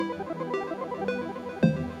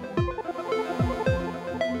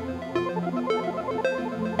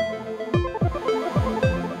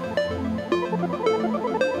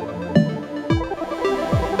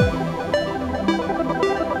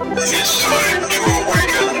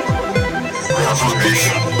awaken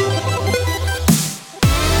reformation.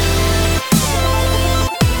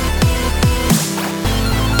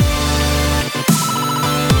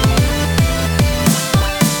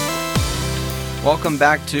 Welcome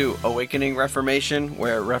back to Awakening Reformation,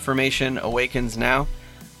 where Reformation awakens now.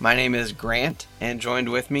 My name is Grant, and joined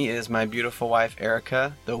with me is my beautiful wife,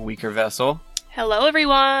 Erica, the weaker vessel. Hello,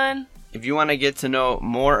 everyone. If you want to get to know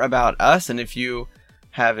more about us, and if you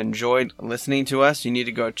have enjoyed listening to us, you need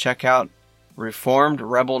to go check out Reformed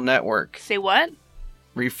Rebel Network. Say what?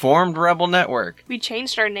 Reformed Rebel Network. We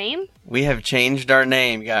changed our name? We have changed our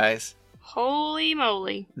name, guys. Holy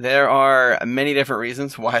moly. There are many different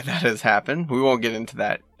reasons why that has happened. We won't get into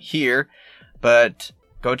that here, but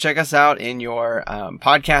go check us out in your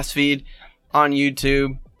podcast feed on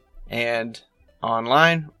YouTube and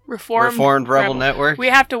online. Reformed Rebel Network. We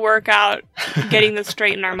have to work out getting this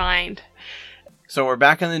straight in our mind. So we're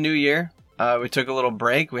back in the new year. We took a little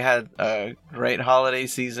break. We had a great holiday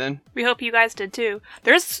season. We hope you guys did too.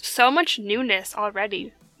 There's so much newness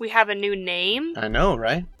already. We have a new name. I know,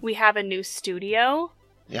 right? We have a new studio.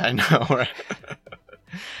 Yeah, I know, right?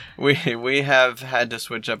 we have had to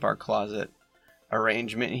switch up our closet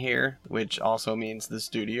arrangement here, which also means the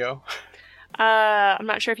studio. I'm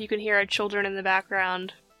not sure if you can hear our children in the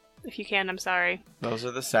background. If you can, I'm sorry. Those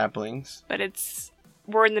are the saplings. But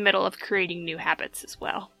we're in the middle of creating new habits as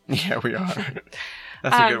well. Yeah, we are.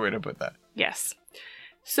 That's a good way to put that. Yes.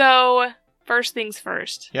 So, first things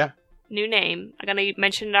first. Yeah. New name. I'm going to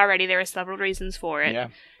mention it already. There are several reasons for it. Yeah.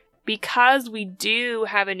 Because we do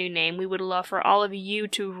have a new name, we would love for all of you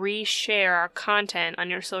to reshare our content on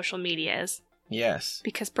your social medias. Yes.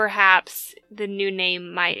 Because perhaps the new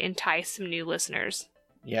name might entice some new listeners.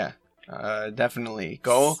 Yeah. Definitely.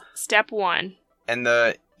 Go. Step 1. And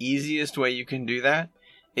the easiest way you can do that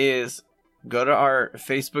is go to our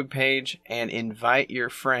Facebook page and invite your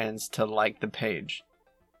friends to like the page.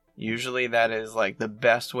 Usually that is like the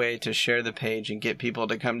best way to share the page and get people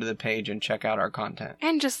to come to the page and check out our content.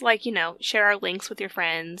 And just share our links with your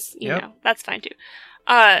friends. You Yep. know, that's fine too.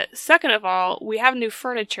 Second of all, we have new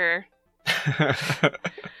furniture.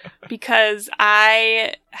 Because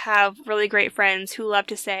I have really great friends who love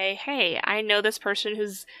to say, hey, I know this person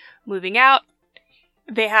who's moving out.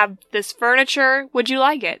 They have this furniture. Would you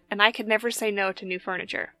like it? And I could never say no to new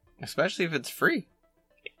furniture. Especially if it's free.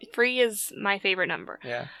 Free is my favorite number.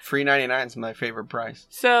 Yeah. Free 99 is my favorite price.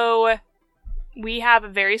 So we have a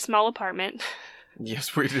very small apartment.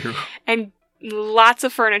 Yes, we do. And lots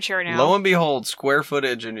of furniture now. Lo and behold, square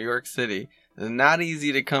footage in New York City is not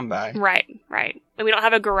easy to come by. Right. And we don't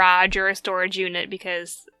have a garage or a storage unit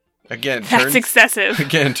because Again, that's excessive.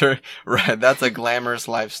 Right, that's a glamorous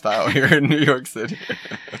lifestyle here in New York City.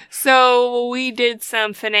 So we did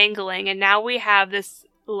some finagling, and now we have this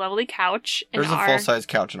lovely couch. There's a full-size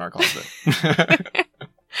couch in our closet.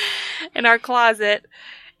 In our closet.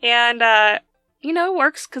 And, it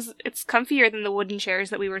works because it's comfier than the wooden chairs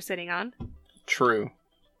that we were sitting on. True.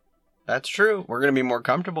 That's true. We're going to be more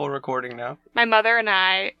comfortable recording now. My mother and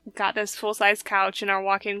I got this full-size couch in our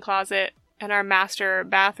walk-in closet in our master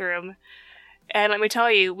bathroom. And let me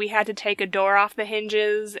tell you, we had to take a door off the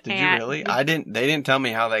hinges. Did you really? They didn't tell me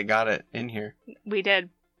how they got it in here. We did.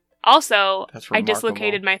 Also, That's I remarkable.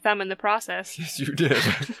 dislocated my thumb in the process. Yes, you did.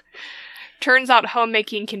 Turns out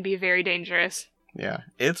homemaking can be very dangerous. Yeah,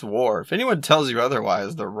 it's war. If anyone tells you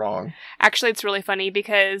otherwise, they're wrong. Actually, it's really funny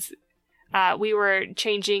because we were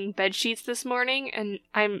changing bed sheets this morning, and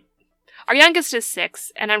our youngest is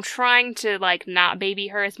 6, and I'm trying to not baby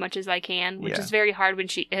her as much as I can, which is very hard when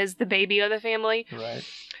she is the baby of the family. Right.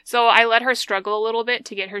 So I let her struggle a little bit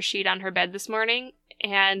to get her sheet on her bed this morning.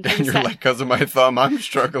 And you're like, because of my thumb, I'm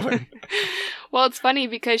struggling. Well, it's funny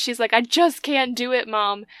because she's like, I just can't do it,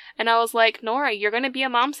 Mom. And I was like, Nora, you're going to be a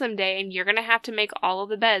mom someday, and you're going to have to make all of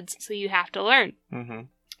the beds, so you have to learn. Mm-hmm.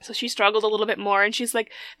 So she struggled a little bit more, and she's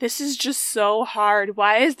like, this is just so hard.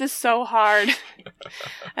 Why is this so hard?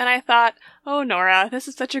 And I thought, oh, Nora, this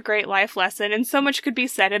is such a great life lesson, and so much could be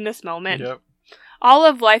said in this moment. Yep. All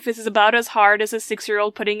of life is about as hard as a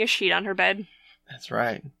 6-year-old putting a sheet on her bed. That's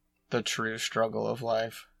right. The true struggle of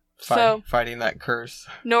life. Fighting that curse.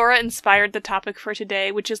 Nora inspired the topic for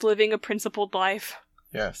today, which is living a principled life.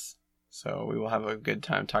 Yes. So we will have a good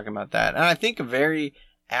time talking about that. And I think a very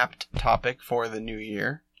apt topic for the new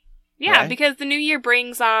year. Yeah, right? Because the new year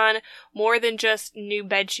brings on more than just new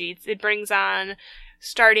bed sheets. It brings on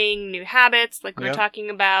starting new habits, like we're talking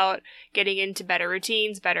about, getting into better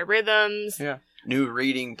routines, better rhythms. Yeah. New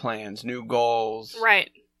reading plans, new goals. Right.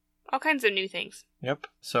 All kinds of new things. Yep.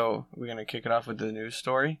 So we're going to kick it off with the news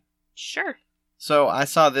story. Sure. So I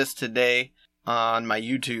saw this today on my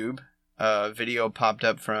YouTube. a video popped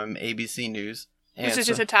up from ABC News. This is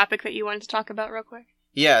just a topic that you wanted to talk about real quick?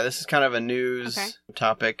 Yeah, this is kind of a news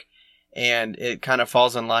topic, and it kind of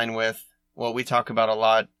falls in line with what we talk about a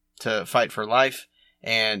lot, to fight for life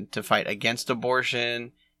and to fight against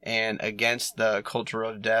abortion and against the culture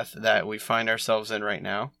of death that we find ourselves in right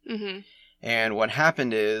now. Mm-hmm. And what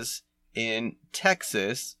happened is, in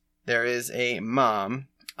Texas, there is a mom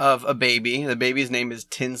of a baby. The baby's name is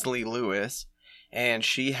Tinsley Lewis, and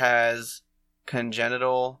she has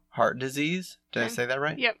congenital heart disease. Did I say that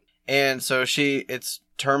right? Yep. And so it's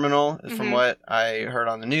terminal, from what I heard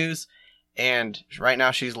on the news. And right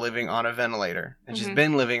now she's living on a ventilator. And she's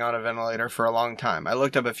been living on a ventilator for a long time. I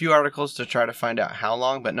looked up a few articles to try to find out how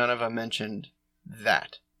long, but none of them mentioned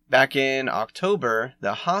that. Back in October,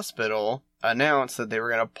 the hospital announced that they were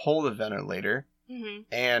going to pull the ventilator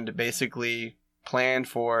and basically planned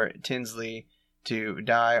for Tinsley to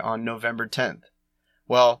die on November 10th.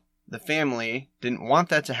 Well, the family didn't want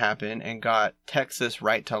that to happen and got Texas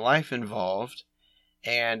Right to Life involved.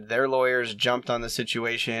 And their lawyers jumped on the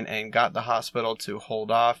situation and got the hospital to hold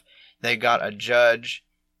off. They got a judge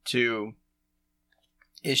to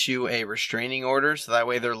issue a restraining order, so that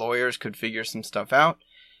way their lawyers could figure some stuff out.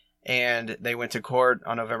 And they went to court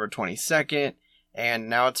on November 22nd, and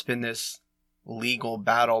now it's been this legal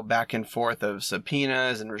battle back and forth of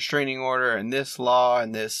subpoenas and restraining order and this law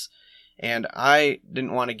and this. And I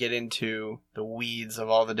didn't want to get into the weeds of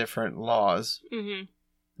all the different laws. Mm-hmm.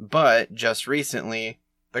 But just recently,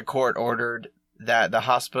 the court ordered that the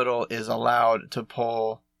hospital is allowed to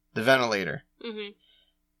pull the ventilator. Mm-hmm.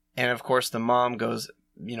 And of course, the mom goes,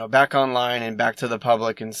 back online and back to the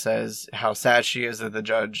public and says how sad she is that the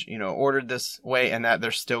judge, ordered this way, and that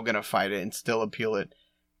they're still going to fight it and still appeal it.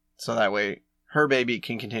 So that way her baby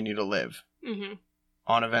can continue to live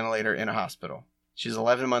on a ventilator in a hospital. She's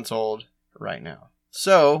 11 months old right now.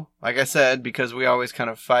 So, like I said, because we always kind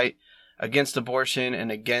of fight against abortion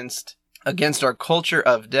and against our culture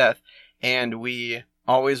of death, and we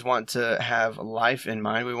always want to have life in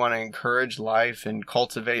mind. We want to encourage life and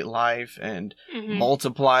cultivate life and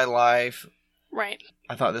multiply life. Right.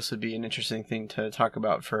 I thought this would be an interesting thing to talk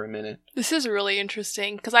about for a minute. This is really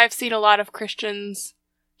interesting because I've seen a lot of Christians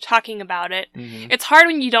talking about it. Mm-hmm. It's hard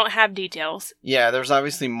when you don't have details. Yeah, there's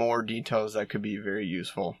obviously more details that could be very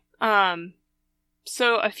useful.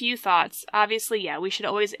 So a few thoughts. Obviously, yeah, we should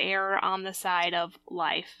always err on the side of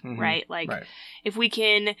life, right? If we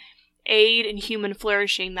can aid in human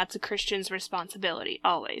flourishing, that's a Christian's responsibility,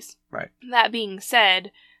 always. Right. That being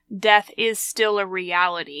said, death is still a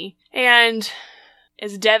reality, and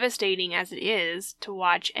as devastating as it is to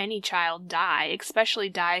watch any child die, especially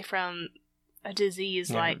die from a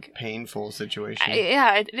disease like... painful situation.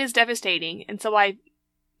 It is devastating, and so I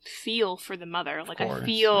feel for the mother. Like, I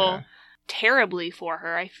feel... terribly for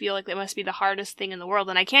her. I feel like that must be the hardest thing in the world,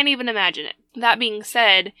 and I can't even imagine it. That being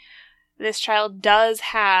said, this child does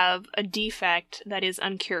have a defect that is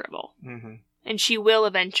uncurable, and she will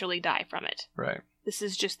eventually die from it. Right. This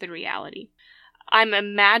is just the reality. I'm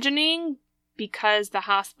imagining, because the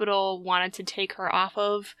hospital wanted to take her off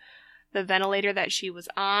of the ventilator that she was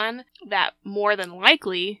on, that more than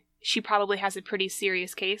likely she probably has a pretty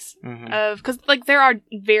serious case of, because there are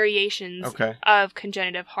variations of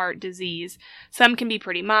congenital heart disease. Some can be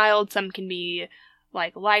pretty mild, some can be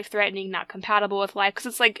life-threatening, not compatible with life, because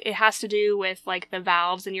it's it has to do with the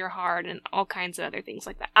valves in your heart and all kinds of other things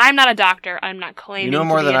like that. I'm not a doctor. I'm not claiming to be a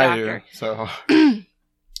doctor. You know more than I do, so.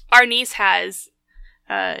 Our niece has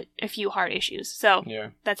a few heart issues, so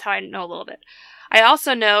that's how I know a little bit. I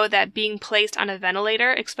also know that being placed on a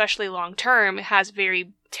ventilator, especially long-term, has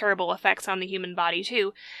very terrible effects on the human body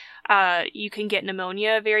too. You can get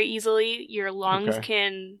pneumonia very easily. Your lungs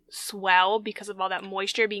can swell because of all that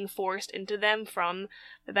moisture being forced into them from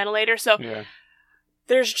the ventilator. So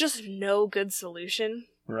there's just no good solution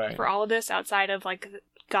for all of this outside of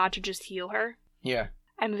God to just heal her. Yeah.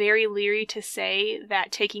 I'm very leery to say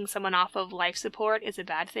that taking someone off of life support is a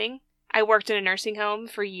bad thing. I worked in a nursing home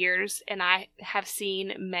for years, and I have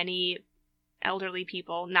seen many elderly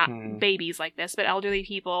people, not babies like this, but elderly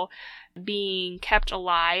people being kept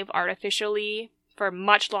alive artificially for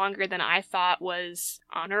much longer than I thought was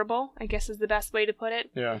honorable, I guess is the best way to put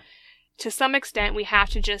it. Yeah. To some extent, we have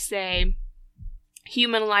to just say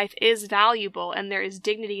human life is valuable and there is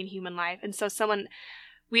dignity in human life. And so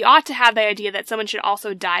we ought to have the idea that someone should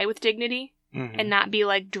also die with dignity. And not be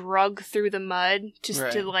drug through the mud just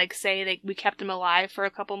to say that we kept him alive for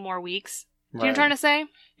a couple more weeks. Do you know what I'm trying to say?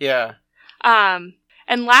 Yeah.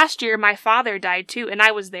 And last year my father died too, and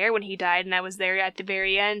I was there when he died, and I was there at the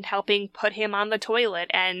very end helping put him on the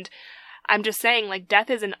toilet. And I'm just saying, like, death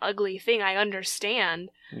is an ugly thing. I understand.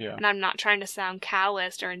 Yeah. And I'm not trying to sound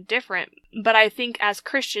calloused or indifferent. But I think as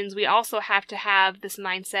Christians, we also have to have this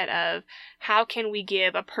mindset of how can we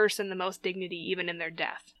give a person the most dignity even in their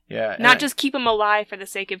death? Yeah. Not just keep them alive for the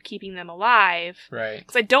sake of keeping them alive. Right.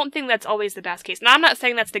 Because I don't think that's always the best case. Now, I'm not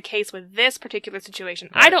saying that's the case with this particular situation.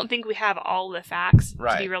 Right. I don't think we have all the facts,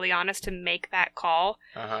 Right. to be really honest, to make that call.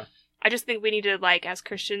 Uh-huh. I just think we need to, like, as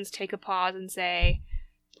Christians, take a pause and say,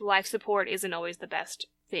 life support isn't always the best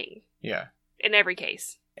thing. Yeah. In every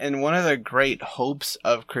case. And one of the great hopes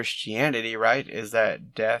of Christianity, right, is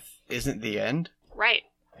that death isn't the end. Right.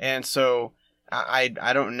 And so I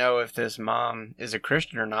don't know if this mom is a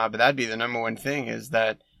Christian or not, but that'd be the number one thing is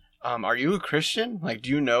that, are you a Christian? Like, do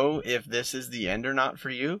you know if this is the end or not for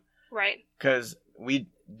you? Right. Because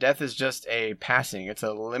death is just a passing. It's a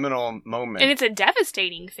liminal moment. And it's a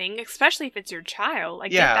devastating thing, especially if it's your child.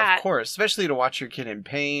 Like, yeah, get that. of course. Especially to watch your kid in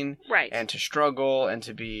pain. Right. And to struggle and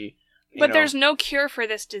to be, But there's no cure for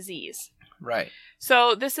this disease. Right.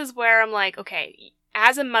 So this is where I'm like, okay,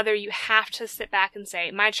 as a mother, you have to sit back and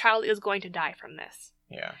say, my child is going to die from this.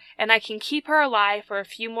 Yeah. And I can keep her alive for a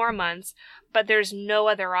few more months, but there's no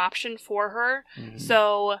other option for her. Mm-hmm.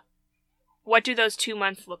 So what do those 2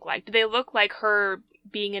 months look like? Do they look like her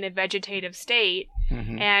being in a vegetative state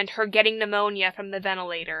Mm-hmm. and her getting pneumonia from the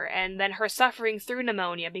ventilator and then her suffering through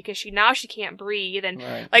pneumonia because she can't breathe and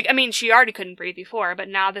Right. like, I mean, she already couldn't breathe before, but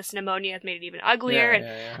now this pneumonia has made it even uglier.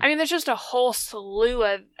 Yeah. I mean, there's just a whole slew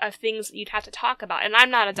of things that you'd have to talk about. And I'm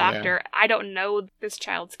not a doctor. I don't know this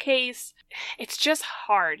child's case. It's just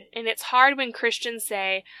hard. And it's hard when Christians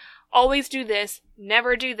say, always do this,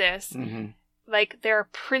 never do this. Mm-hmm. Like, there are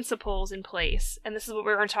principles in place. And this is what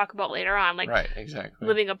we're going to talk about later on. Like, right, exactly.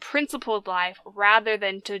 living a principled life rather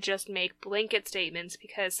than to just make blanket statements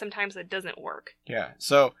because sometimes it doesn't work. Yeah.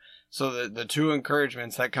 So the two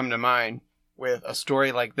encouragements that come to mind with a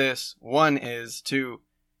story like this, one is to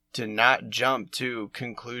not jump to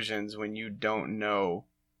conclusions when you don't know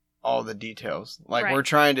all the details. Like, Right. we're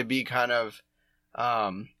trying to be kind of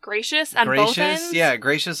Gracious on both ends? Yeah,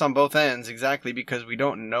 gracious on both ends, exactly, because we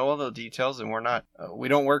don't know all the details and we're not we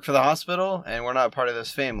don't work for the hospital and we're not part of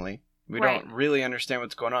this family. We Right. don't really understand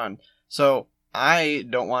what's going on. So I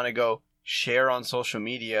don't want to go share on social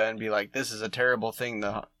media and be like, this is a terrible thing.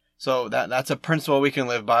 So that's a principle we can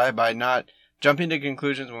live by not jumping to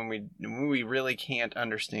conclusions when we really can't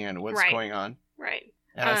understand what's Right. going on. Right.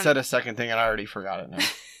 And I said a second thing and I already forgot it now.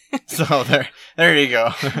 So there you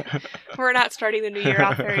go. We're not starting the new year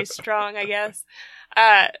off very strong, I guess.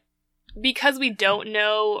 Because we don't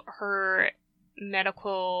know her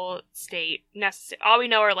medical state all we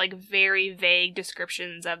know are like very vague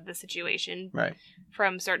descriptions of the situation Right.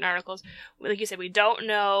 from certain articles. Like you said, we don't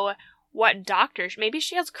know what doctors, maybe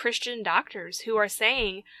she has Christian doctors who are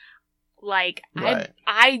saying, like, Right.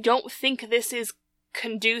 I don't think this is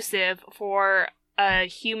conducive for a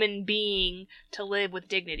human being to live with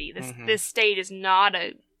dignity. This state is not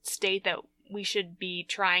a state that we should be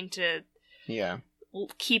trying to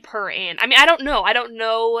keep her in. I mean, I don't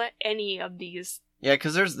know any of these. Yeah,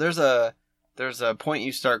 because there's a point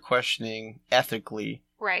you start questioning ethically.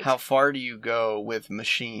 Right. How far do you go with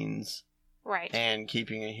machines? Right. And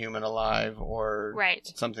keeping a human alive, or right.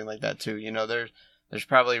 something like that too. You know, there's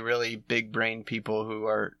probably really big brain people who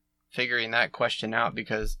are figuring that question out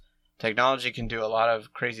because technology can do a lot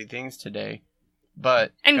of crazy things today.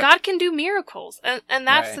 And God can do miracles. And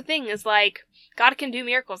that's Right. the thing, is like, God can do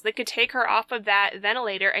miracles. They could take her off of that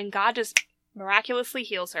ventilator and God just miraculously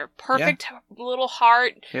heals her. Perfect little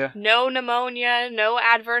heart, no pneumonia, no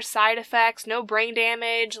adverse side effects, no brain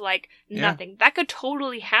damage, like nothing. That could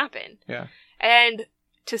totally happen. Yeah. And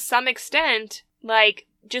to some extent, like,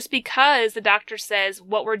 just because the doctor says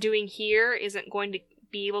what we're doing here isn't going to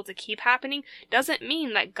be able to keep happening doesn't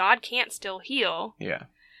mean that God can't still heal. Yeah.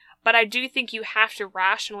 But I do think you have to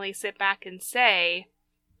rationally sit back and say,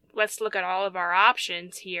 let's look at all of our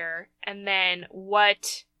options here, and then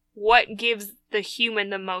what gives the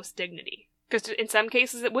human the most dignity? Because in some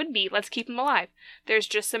cases it would be, let's keep him alive. There's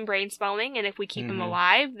just some brain swelling, and if we keep him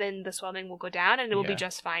alive, then the swelling will go down, and it will be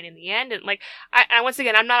just fine in the end. And like, I once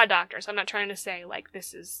again, I'm not a doctor, so I'm not trying to say like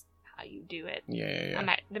this is how you do it.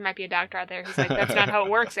 Yeah. There might be a doctor out there who's like, that's not how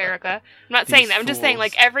it works, Erica. I'm not saying that. I'm just saying,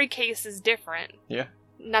 like, every case is different. Yeah.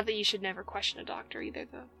 Not that you should never question a doctor either,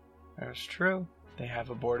 though. That's true. They have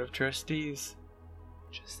a board of trustees.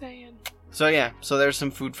 Just saying. So there's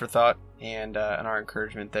some food for thought and our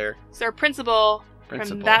encouragement there. So our principle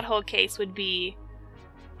from that whole case would be,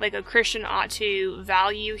 like, a Christian ought to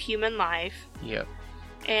value human life. Yep.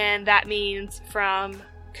 And that means from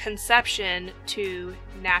conception to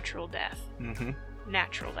natural death. Mm-hmm.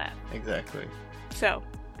 natural death. Exactly. So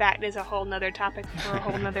that is a whole nother topic for a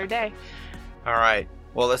whole nother day. All right.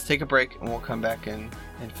 Well, let's take a break and we'll come back and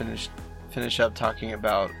finish up talking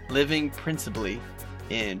about living principally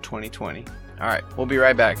in 2020. All right. We'll be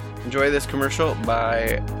right back. Enjoy this commercial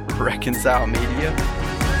by Reconcile Media.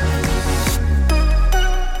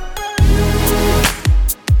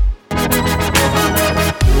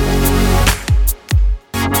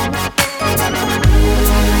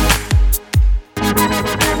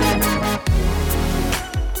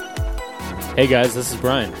 Hey guys, this is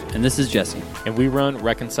Brian. And this is Jesse. And we run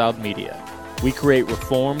Reconciled Media. We create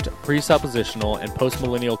reformed, presuppositional, and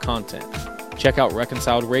postmillennial content. Check out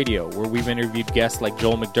Reconciled Radio, where we've interviewed guests like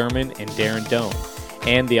Joel McDermott and Darren Doan,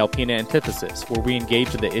 and the Alpena Antithesis, where we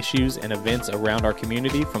engage with the issues and events around our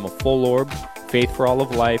community from a full-orb, faith for all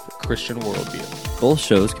of life, Christian worldview. Both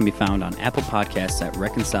shows can be found on Apple Podcasts at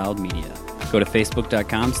Reconciled Media. Go to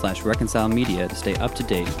facebook.com/Reconciled Media to stay up to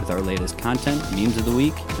date with our latest content, memes of the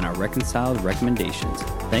week, and our Reconciled recommendations.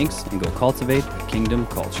 Thanks, and go cultivate a kingdom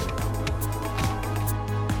culture.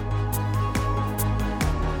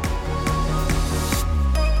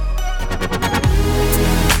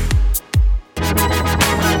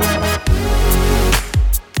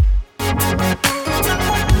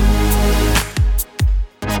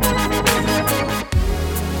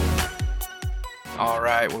 All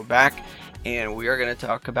right, we're back. And we are going to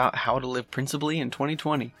talk about how to live principally in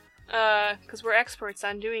 2020. Because we're experts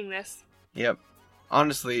on doing this. Yep.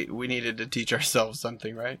 Honestly, we needed to teach ourselves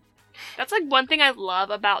something, right? That's like one thing I love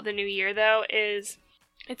about the new year, though, is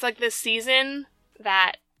it's like this season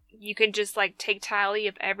that you can just like take tally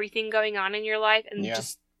of everything going on in your life and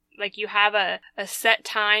just like you have a set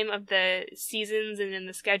time of the seasons and then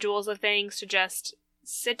the schedules of things to just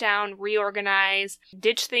sit down, reorganize,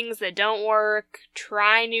 ditch things that don't work,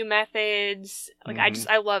 try new methods. Like,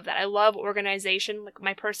 I love that. I love organization. Like,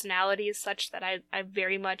 my personality is such that I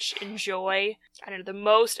very much enjoy, I don't know, the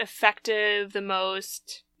most effective, the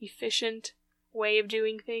most efficient way of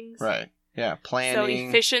doing things. Right. Yeah. Planning. So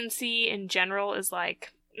efficiency in general is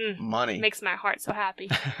like, money. Makes my heart so happy.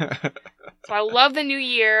 So I love the new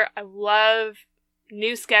year. I love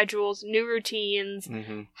new schedules, new routines,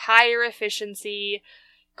 higher efficiency,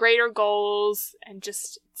 greater goals, and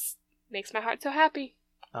just makes my heart so happy.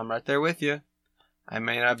 I'm right there with you. I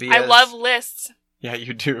may not be I love lists. Yeah,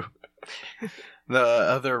 you do. The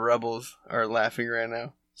other rebels are laughing right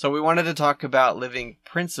now. So we wanted to talk about living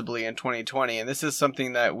principally in 2020, and this is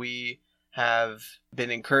something that we have been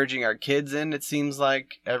encouraging our kids in, it seems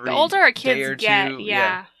like, every the older our day kids or get, two.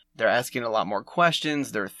 yeah. They're asking a lot more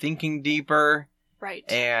questions. They're thinking deeper. Right.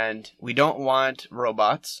 And we don't want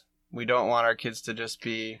robots. We don't want our kids to just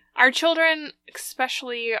be... Our children,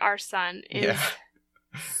 especially our son, is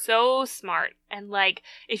so smart. And, like,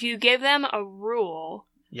 if you give them a rule,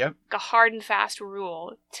 like a hard and fast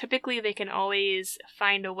rule, typically they can always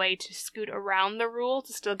find a way to scoot around the rule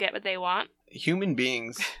to still get what they want. Human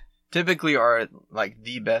beings typically are, like,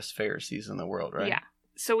 the best Pharisees in the world, right? Yeah.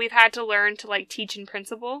 So we've had to learn to, like, teach in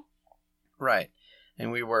principle. Right.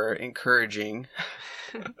 And we were encouraging...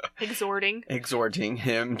 exhorting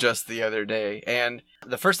him just the other day. And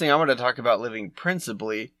the first thing I want to talk about living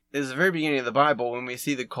principally is the very beginning of the Bible when we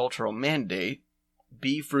see the cultural mandate,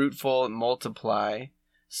 be fruitful and multiply,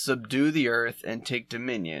 subdue the earth and take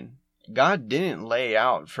dominion. God didn't lay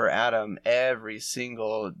out for Adam every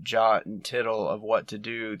single jot and tittle of what to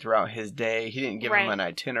do throughout his day. He didn't give him an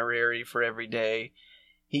itinerary for every day.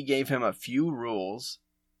 He gave him a few rules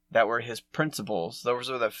that were his principles.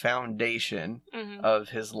 Those were the foundation of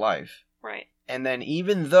his life. Right. And then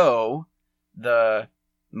even though the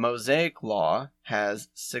Mosaic law has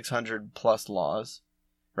 600 plus laws,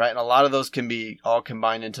 right? And a lot of those can be all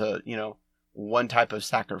combined into, one type of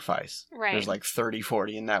sacrifice. Right. There's like 30,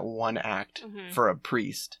 40 in that one act for a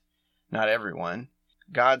priest. Not everyone.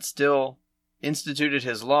 God still instituted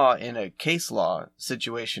his law in a case law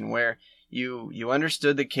situation where you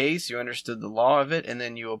understood the case, you understood the law of it, and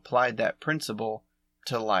then you applied that principle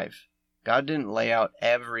to life. God didn't lay out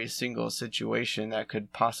every single situation that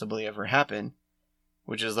could possibly ever happen,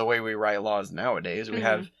 which is the way we write laws nowadays. We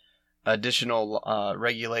have additional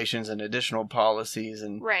regulations and additional policies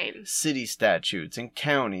and city statutes and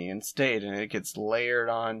county and state, and it gets layered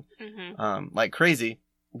on like crazy.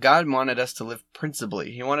 God wanted us to live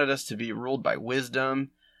principally. He wanted us to be ruled by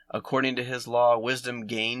wisdom, according to his law, wisdom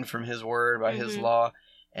gained from his word by his law,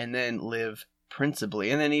 and then live principally.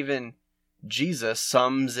 And then even Jesus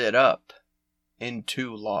sums it up in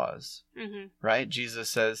 2 laws, right? Jesus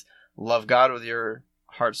says, love God with your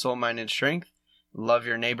heart, soul, mind, and strength. Love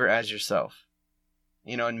your neighbor as yourself.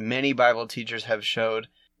 And many Bible teachers have showed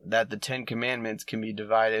that the 10 Commandments can be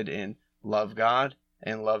divided in love God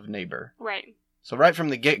and love neighbor. Right. So right from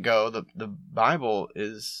the get-go, the Bible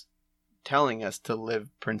is telling us to live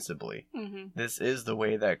principally. Mm-hmm. This is the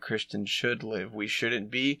way that Christians should live. We shouldn't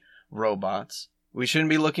be robots. We shouldn't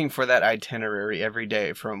be looking for that itinerary every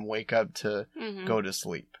day from wake up to go to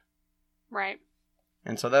sleep. Right.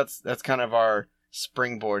 And so that's kind of our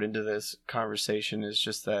springboard into this conversation, is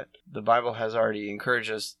just that the Bible has already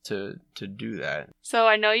encouraged us to do that. So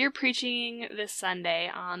I know you're preaching this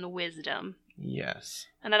Sunday on wisdom. Yes.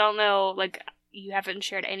 And I don't know, like, you haven't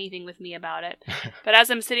shared anything with me about it. But as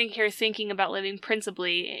I'm sitting here thinking about living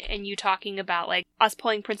principally, and you talking about, like, us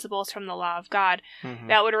pulling principles from the law of God,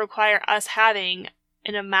 that would require us having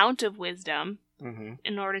an amount of wisdom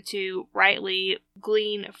in order to rightly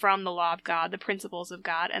glean from the law of God, the principles of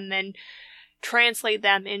God, and then translate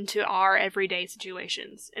them into our everyday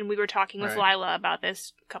situations. And we were talking with Lila about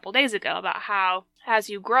this a couple days ago, about how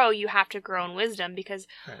as you grow, you have to grow in wisdom, because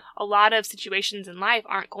a lot of situations in life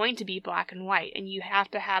aren't going to be black and white, and you have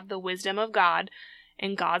to have the wisdom of God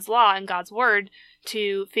and God's law and God's word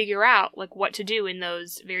to figure out, like, what to do in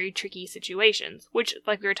those very tricky situations, which,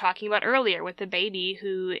 like we were talking about earlier with the baby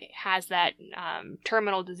who has that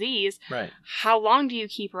terminal disease. Right. How long do you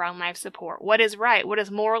keep her on life support? What is right? What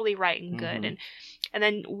is morally right and good? And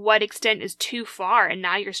then what extent is too far, and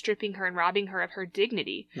now you're stripping her and robbing her of her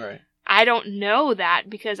dignity? Right. I don't know that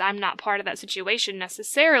because I'm not part of that situation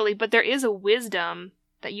necessarily, but there is a wisdom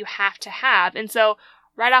that you have to have. And so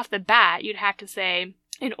right off the bat, you'd have to say,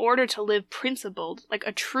 in order to live principled, like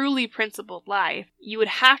a truly principled life, you would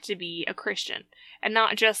have to be a Christian. And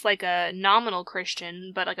not just like a nominal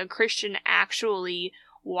Christian, but like a Christian actually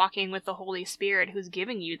walking with the Holy Spirit who's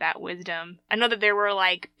giving you that wisdom. I know that there were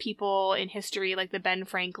like people in history like the Ben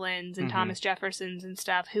Franklins and Thomas Jeffersons and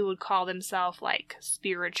stuff who would call themselves like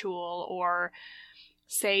spiritual, or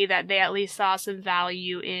say that they at least saw some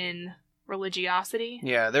value in religiosity.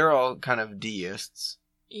 Yeah, they're all kind of deists.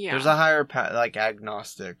 Yeah. There's a higher like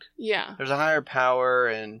agnostic. Yeah. There's a higher power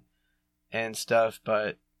and stuff,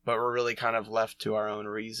 but we're really kind of left to our own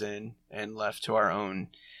reason and left to our own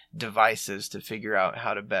devices to figure out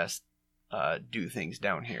how to best do things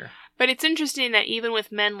down here. But it's interesting that even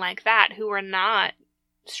with men like that who are not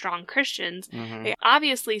strong Christians, they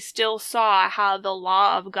obviously still saw how the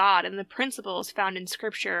law of God and the principles found in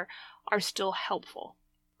Scripture are still helpful.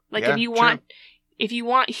 Like, yeah, if you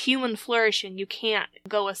want human flourishing, you can't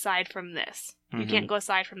go aside from this. You can't go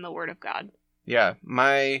aside from the Word of God. Yeah,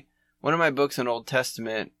 one of my books in Old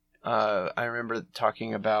Testament, I remember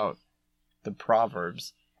talking about the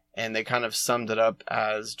Proverbs, and they kind of summed it up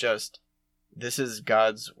as just, this is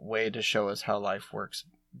God's way to show us how life works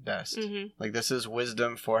best. Like, this is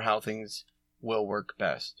wisdom for how things will work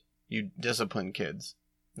best. You discipline kids.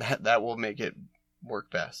 That will make it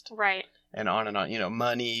work best. Right. And on,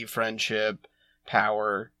 money, friendship,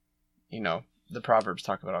 power, the Proverbs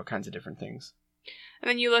talk about all kinds of different things. And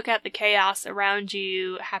then you look at the chaos around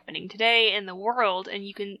you happening today in the world, and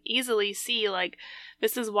you can easily see, like,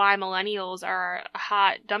 this is why millennials are a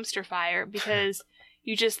hot dumpster fire, because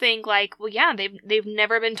you just think, like, well, yeah, they've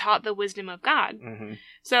never been taught the wisdom of God.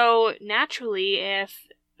 So naturally, if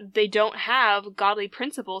they don't have godly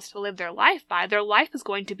principles to live their life by, their life is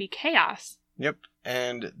going to be chaos. Yep.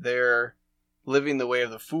 And they're living the way of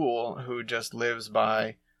the fool who just lives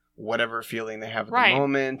by whatever feeling they have at the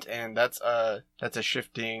moment, and that's a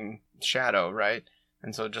shifting shadow, right?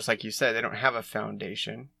 And so just like you said, they don't have a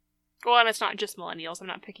foundation. Well, and it's not just millennials. I'm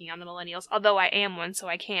not picking on the millennials, although I am one, so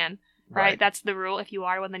I can. Right? That's the rule. If you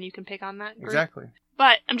are one, then you can pick on that group. Exactly.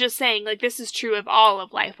 But I'm just saying, like, this is true of all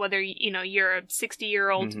of life, whether, you're a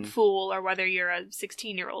 60-year-old fool or whether you're a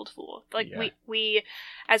 16-year-old fool. Like, we,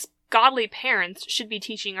 as godly parents, should be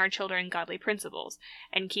teaching our children godly principles.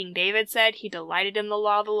 And King David said he delighted in the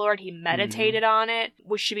law of the Lord. He meditated on it,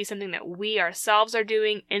 which should be something that we ourselves are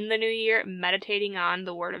doing in the new year, meditating on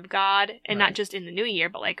the Word of God. And not just in the new year,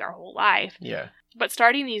 but, like, our whole life. Yeah. But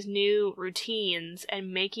starting these new routines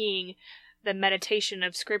and making the meditation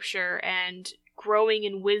of Scripture and growing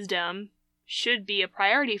in wisdom should be a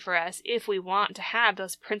priority for us if we want to have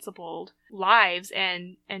those principled lives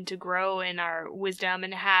and to grow in our wisdom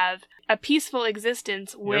and have a peaceful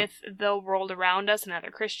existence with the world around us and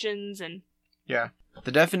other Christians. And yeah,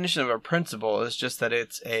 the definition of a principle is just that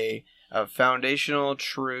it's a foundational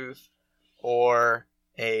truth or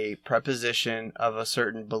a preposition of a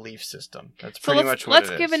certain belief system. That's pretty much what it is.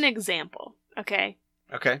 Let's give an example, okay?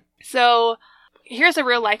 Okay. So here's a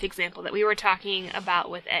real life example that we were talking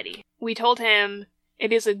about with Eddie. We told him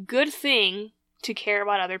it is a good thing to care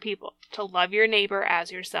about other people, to love your neighbor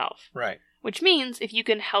as yourself. Right. Which means if you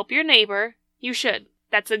can help your neighbor, you should.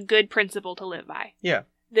 That's a good principle to live by. Yeah.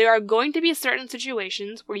 There are going to be certain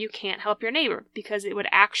situations where you can't help your neighbor because it would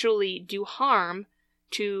actually do harm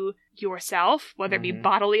to yourself, whether it be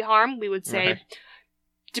bodily harm. We would say, Right.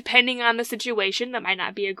 depending on the situation, that might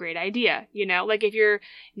not be a great idea. You know, like if your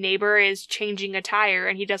neighbor is changing a tire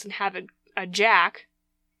and he doesn't have a jack,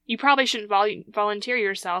 you probably shouldn't volunteer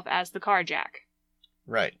yourself as the car jack.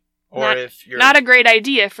 Right. Or if you're Not a great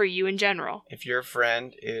idea for you in general. if your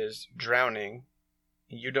friend is drowning,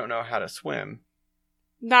 you don't know how to swim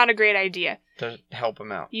Not a great idea. to help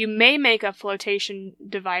him out. You may make a flotation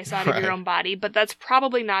device out of Right. your own body, but that's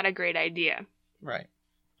probably not a great idea. Right.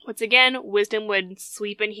 Once again, wisdom would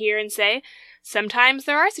sweep in here and say, sometimes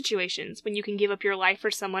there are situations when you can give up your life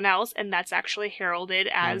for someone else, and that's actually heralded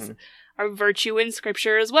as a virtue in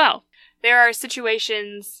Scripture as well. There are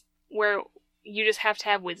situations where you just have to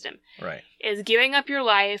have wisdom. Right. Is giving up your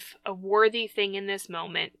life a worthy thing in this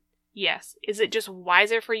moment? Yes. Is it just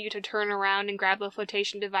wiser for you to turn around and grab the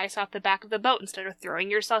flotation device off the back of the boat instead of throwing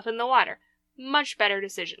yourself in the water? Much better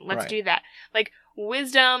decision. Let's Right. do that. Like,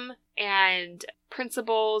 wisdom and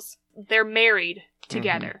principles, they're married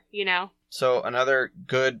together, you know? So another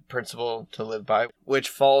good principle to live by, which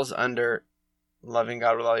falls under loving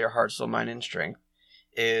God with all your heart, soul, mind, and strength,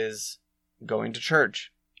 is going to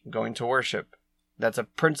church, going to worship. That's a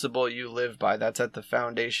principle you live by. That's at the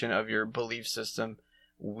foundation of your belief system.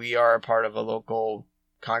 We are a part of a local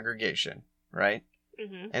congregation, right?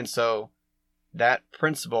 Mm-hmm. And so that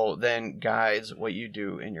principle then guides what you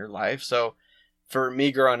do in your life. So for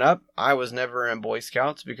me growing up, I was never in Boy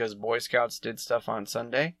Scouts because Boy Scouts did stuff on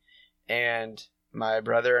Sunday. And my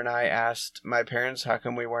brother and I asked my parents how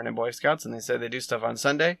come we weren't in Boy Scouts, and they said they do stuff on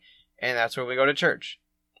Sunday, and that's where we go to church.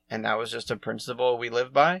 And that was just a principle we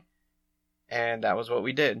lived by, and that was what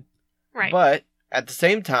we did. Right. But at the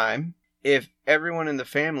same time, if everyone in the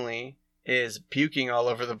family is puking all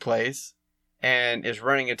over the place and is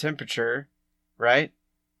running a temperature, right?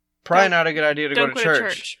 Probably not a good idea to go to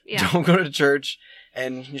church. Yeah. Don't go to church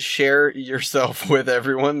and share yourself with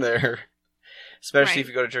everyone there. Especially Right. if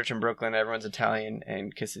you go to church in Brooklyn, everyone's Italian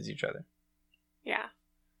and kisses each other. Yeah.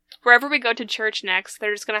 Wherever we go to church next,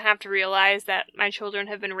 they're just going to have to realize that my children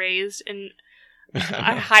have been raised in a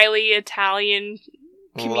highly Italian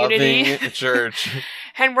community. Loving church.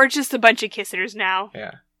 And we're just a bunch of kissers now.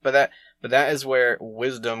 Yeah. But that is where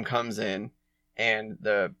wisdom comes in, and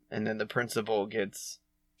then the principle gets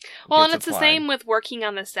Well, gets and it's the applied. same with working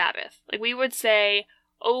on the Sabbath. Like, we would say,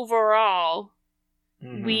 overall,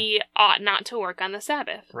 Mhm. we ought not to work on the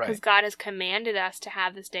Sabbath. Right. Because God has commanded us to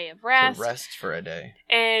have this day of To rest. rest for a day.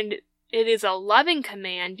 And it is a loving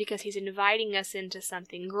command because He's inviting us into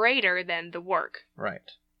something greater than the work. Right.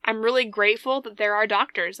 I'm really grateful that there are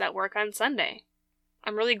doctors that work on Sunday.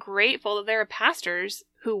 I'm really grateful that there are pastors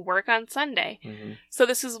who work on Sunday. Mhm. So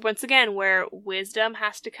this is, once again, where wisdom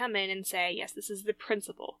has to come in and say, yes, this is the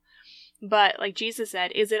principle. But, like Jesus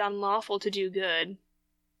said, is it unlawful to do good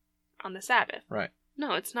on the Sabbath? Right.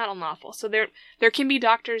 No, it's not unlawful. So there can be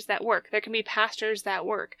doctors that work. There can be pastors that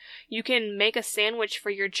work. You can make a sandwich for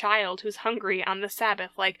your child who's hungry on the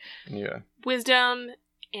Sabbath. Like, Yeah. wisdom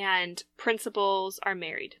and principles are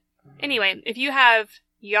married. Anyway, if you have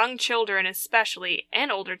young children especially,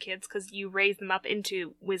 and older kids, because you raise them up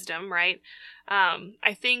into wisdom, right?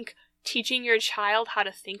 I think teaching your child how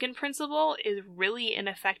to think in principle is really an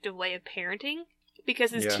effective way of parenting,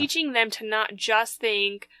 because it's Yeah. teaching them to not just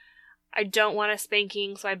think, I don't want a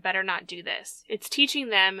spanking, so I better not do this. It's teaching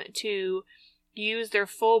them to use their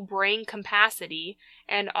full brain capacity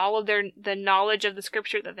and all of the knowledge of the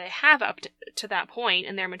scripture that they have up to that point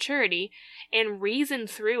in their maturity, and reason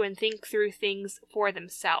through and think through things for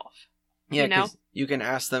themselves. Yeah, You know? 'cause you can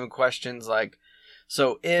ask them questions like,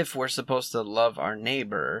 so if we're supposed to love our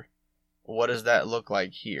neighbor, what does that look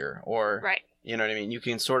like here? Or, Right. you know what I mean? You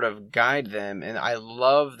can sort of guide them. And I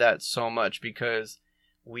love that so much because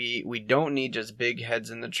we don't need just big heads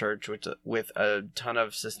in the church with a ton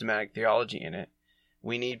of systematic theology in it.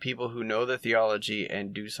 We need people who know the theology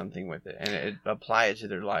and do something with it and apply it to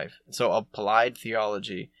their life. So applied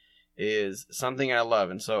theology is something I love.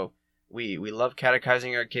 And so we love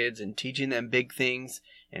catechizing our kids and teaching them big things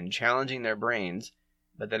and challenging their brains,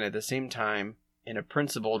 but then at the same time, in a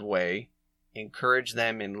principled way, encourage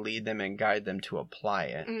them and lead them and guide them to apply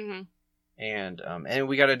it. Mm-hmm. And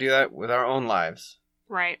we got to do that with our own lives,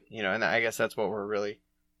 Right. you know. And I guess that's what we're really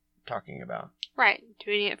talking about. Right.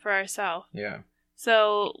 Doing it for ourselves. Yeah.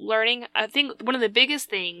 So learning, I think one of the biggest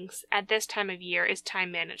things at this time of year is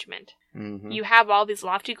time management. Mm-hmm. You have all these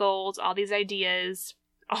lofty goals, all these ideas,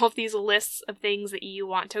 all of these lists of things that you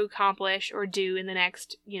want to accomplish or do in the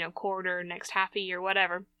next, quarter, next half a year,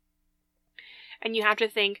 whatever. And you have to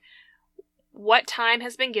think, what time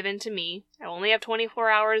has been given to me? I only have 24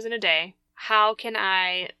 hours in a day. How can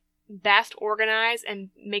I best organize and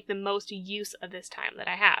make the most use of this time that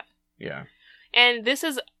I have? Yeah. And this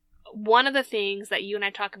is one of the things that you and I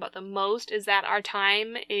talk about the most, is that our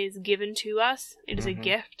time is given to us. It is a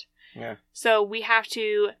gift. Yeah. So we have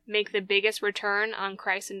to make the biggest return on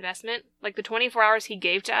Christ's investment. Like the 24 hours he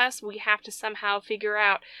gave to us, we have to somehow figure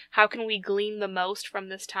out how can we glean the most from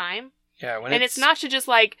this time. Yeah. And it's not to just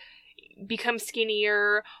like become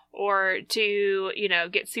skinnier or to, you know,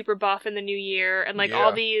 get super buff in the new year and like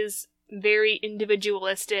all these very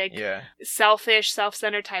individualistic, selfish,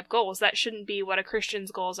 self-centered type goals. That shouldn't be what a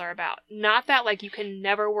Christian's goals are about. Not that like you can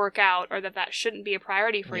never work out or that shouldn't be a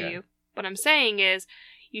priority for you. What I'm saying is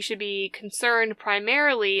you should be concerned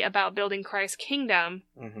primarily about building Christ's kingdom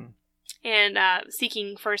and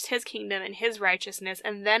seeking first his kingdom and his righteousness,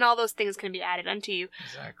 and then all those things can be added unto you.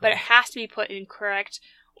 Exactly. But it has to be put in correct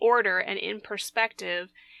order and in perspective,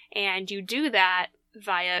 and you do that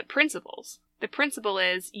via principles. The principle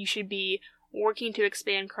is you should be working to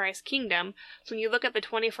expand Christ's kingdom. So when you look at the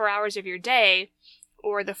 24 hours of your day,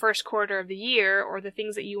 or the first quarter of the year, or the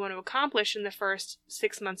things that you want to accomplish in the first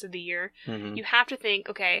 6 months of the year, you have to think,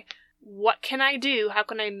 okay, what can I do? How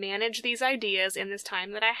can I manage these ideas in this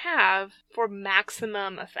time that I have for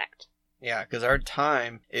maximum effect? Yeah, because our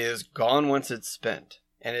time is gone once it's spent.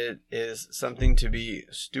 And it is something to be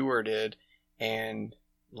stewarded, and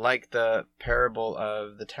like the parable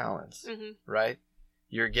of the talents, right?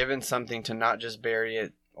 You're given something to not just bury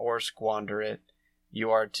it or squander it.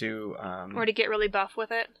 You are to... or to get really buff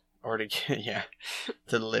with it. Or to get,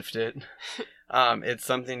 to lift it. It's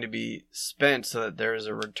something to be spent so that there is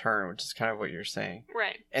a return, which is kind of what you're saying.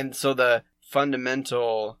 Right. And so the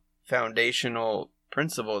fundamental, foundational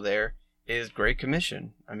principle there is Great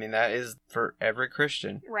Commission. I mean, that is for every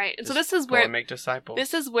Christian. Right. And so Just this is go where and make disciples.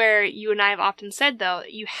 This is where you and I have often said, though,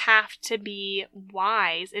 you have to be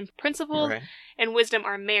wise. And principle and wisdom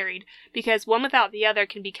are married, because one without the other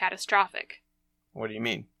can be catastrophic. What do you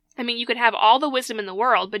mean? I mean, you could have all the wisdom in the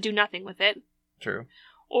world, but do nothing with it. True.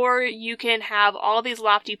 Or you can have all these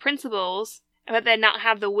lofty principles, but then not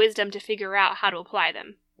have the wisdom to figure out how to apply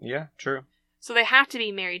them. Yeah, true. So they have to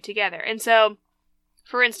be married together. And so,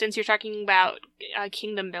 for instance, you're talking about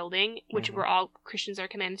kingdom building, which we're all Christians are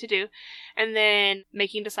commanded to do, and then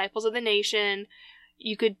making disciples of the nation.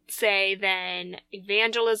 You could say then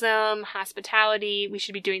evangelism, hospitality, we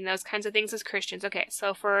should be doing those kinds of things as Christians. Okay,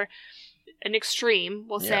 so for an extreme,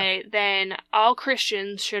 we'll say then all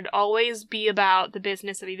Christians should always be about the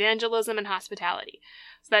business of evangelism and hospitality.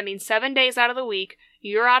 So that means 7 days out of the week,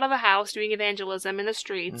 you're out of the house doing evangelism in the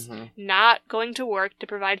streets, not going to work to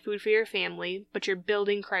provide food for your family, but you're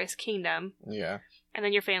building Christ's kingdom. Yeah. And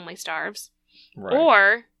then your family starves. Right.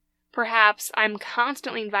 Or perhaps I'm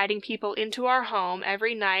constantly inviting people into our home.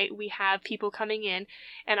 Every night we have people coming in,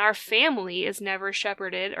 and our family is never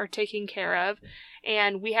shepherded or taken care of,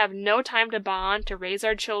 and we have no time to bond, to raise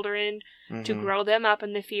our children, to grow them up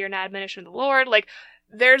in the fear and admonition of the Lord. Like,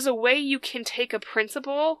 there's a way you can take a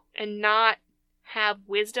principle and not have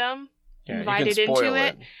wisdom invited into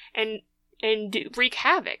it and wreak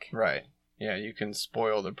havoc. Right. Yeah, you can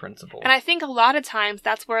spoil the principle. And I think a lot of times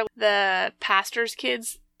that's where the pastor's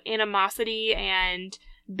kids' animosity and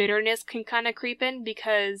bitterness can kind of creep in,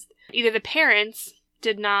 because either the parents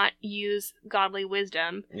did not use godly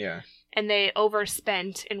wisdom and they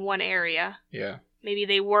overspent in one area. Yeah. Maybe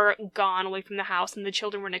they were gone away from the house and the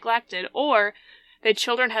children were neglected, or the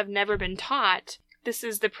children have never been taught, this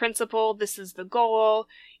is the principle, this is the goal,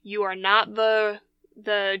 you are not the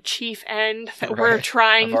chief end that we're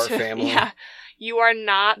trying of our to... family. Yeah. You are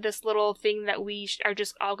not this little thing that we are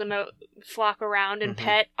just all going to flock around and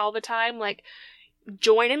pet all the time. Like,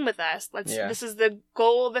 join in with us. This is the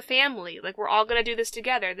goal of the family. Like, we're all going to do this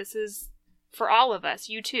together. This is for all of us.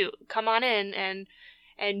 You too. Come on in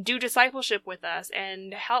and do discipleship with us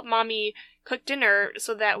and help mommy cook dinner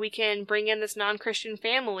so that we can bring in this non-Christian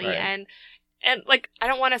family. Right. And like, I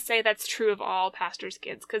don't want to say that's true of all pastors'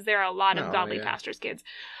 kids, because there are a lot of godly pastors' kids.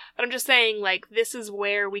 But I'm just saying, like, this is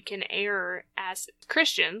where we can err as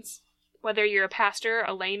Christians, whether you're a pastor,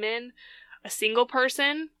 a layman, a single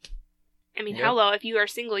person. I mean, hello, if you are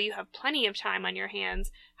single, you have plenty of time on your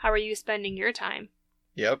hands. How are you spending your time?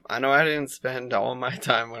 Yep. I know I didn't spend all my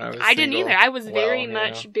time when I was single. I didn't either. I was very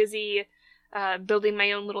much busy building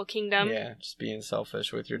my own little kingdom. Yeah, just being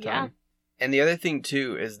selfish with your time. And the other thing,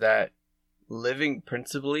 too, is that living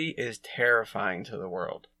principally is terrifying to the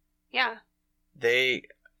world. Yeah. They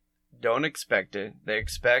don't expect it. They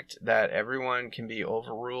expect that everyone can be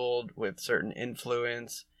overruled with certain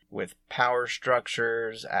influence. with power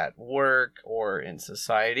structures at work or in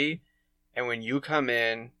society. And when you come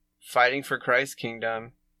in fighting for Christ's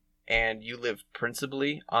kingdom and you live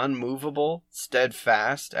principally, unmovable,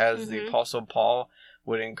 steadfast, as the Apostle Paul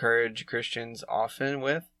would encourage Christians often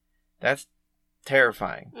with, that's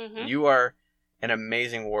terrifying. You are an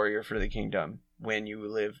amazing warrior for the kingdom when you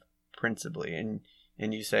live principally and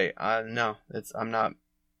you say, no, I'm not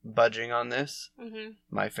budging on this.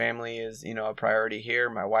 My family is, a priority here.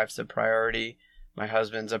 My wife's a priority. My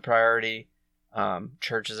husband's a priority.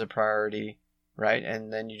 Church is a priority, right?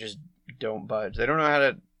 And then you just don't budge. They don't know how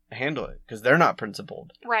to handle it because they're not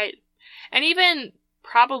principled. Right. And even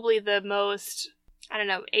probably the most,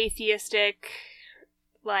 atheistic,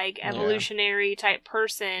 evolutionary type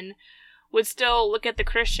person would still look at the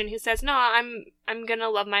Christian who says, no, I'm gonna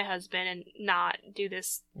love my husband and not do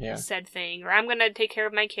this said thing, or I'm gonna take care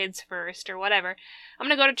of my kids first, or whatever. I'm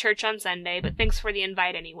gonna go to church on Sunday, but thanks for the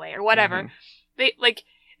invite anyway, or whatever.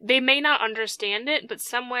 They may not understand it, but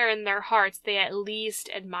somewhere in their hearts they at least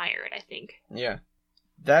admire it, I think. Yeah.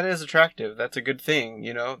 That is attractive. That's a good thing,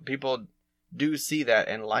 People do see that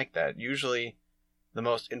and like that. Usually the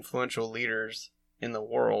most influential leaders in the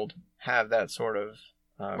world have that sort of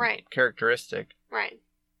characteristic. Right.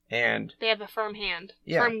 And they have a firm hand.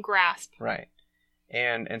 Firm grasp. Right.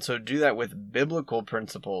 And so do that with biblical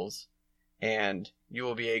principles and you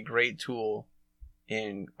will be a great tool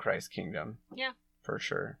in Christ's kingdom. Yeah. For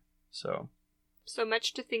sure. So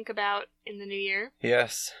much to think about in the new year.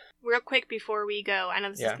 Yes. Real quick before we go, I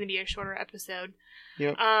know this is going to be a shorter episode.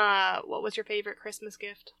 Yep. What was your favorite Christmas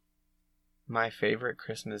gift? My favorite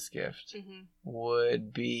Christmas gift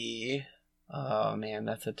would be... Oh, man,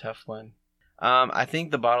 that's a tough one. I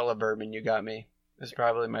think the bottle of bourbon you got me is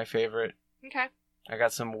probably my favorite. Okay. I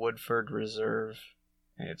got some Woodford Reserve,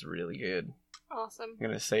 and it's really good. Awesome. I'm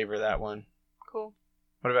going to savor that one. Cool.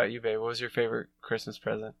 What about you, babe? What was your favorite Christmas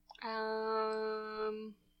present?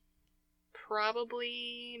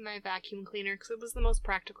 Probably my vacuum cleaner, because it was the most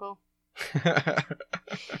practical.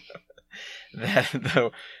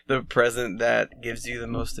 The present that gives you the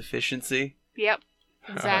most efficiency? Yep.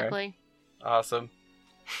 Exactly. Right. Awesome.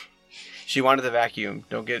 She wanted the vacuum.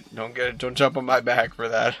 Don't jump on my back for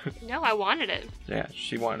that. No, I wanted it. Yeah,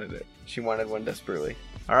 she wanted it. She wanted one desperately.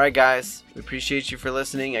 All right, guys. We appreciate you for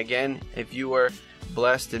listening. Again, if you were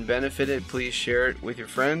blessed and benefited, please share it with your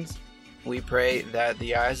friends. We pray that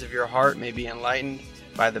the eyes of your heart may be enlightened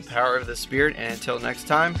by the power of the Spirit. And until next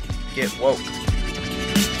time, get woke.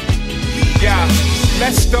 Yeah.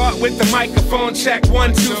 Let's start with the microphone check,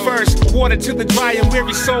 1, 2 first. Water to the dry and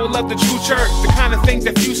weary soul of the true church. The kind of things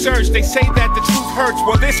that few search, they say that the truth hurts.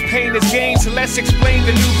 Well, this pain is gain, so let's explain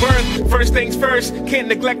the new birth. First things first, can't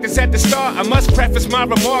neglect this at the start. I must preface my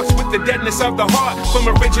remarks with the deadness of the heart from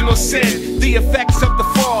original sin, the effects of the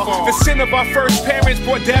fall. The sin of our first parents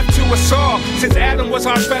brought death to us all. Since Adam was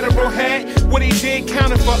our federal head, what he did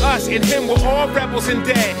counted for us. In him we're all rebels and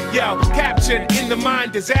dead. Yo, captured in the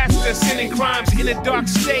mind, disaster, sin and crimes in a dark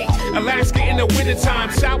state. Alaska in the wintertime,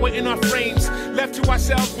 sour in our frames. Left to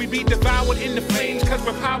ourselves, we be devoured in the flames, cause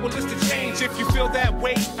we're powerless to change. If you feel that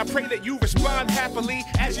way, I pray that you respond happily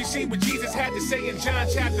as you see what Jesus had to say in John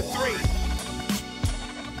chapter 3.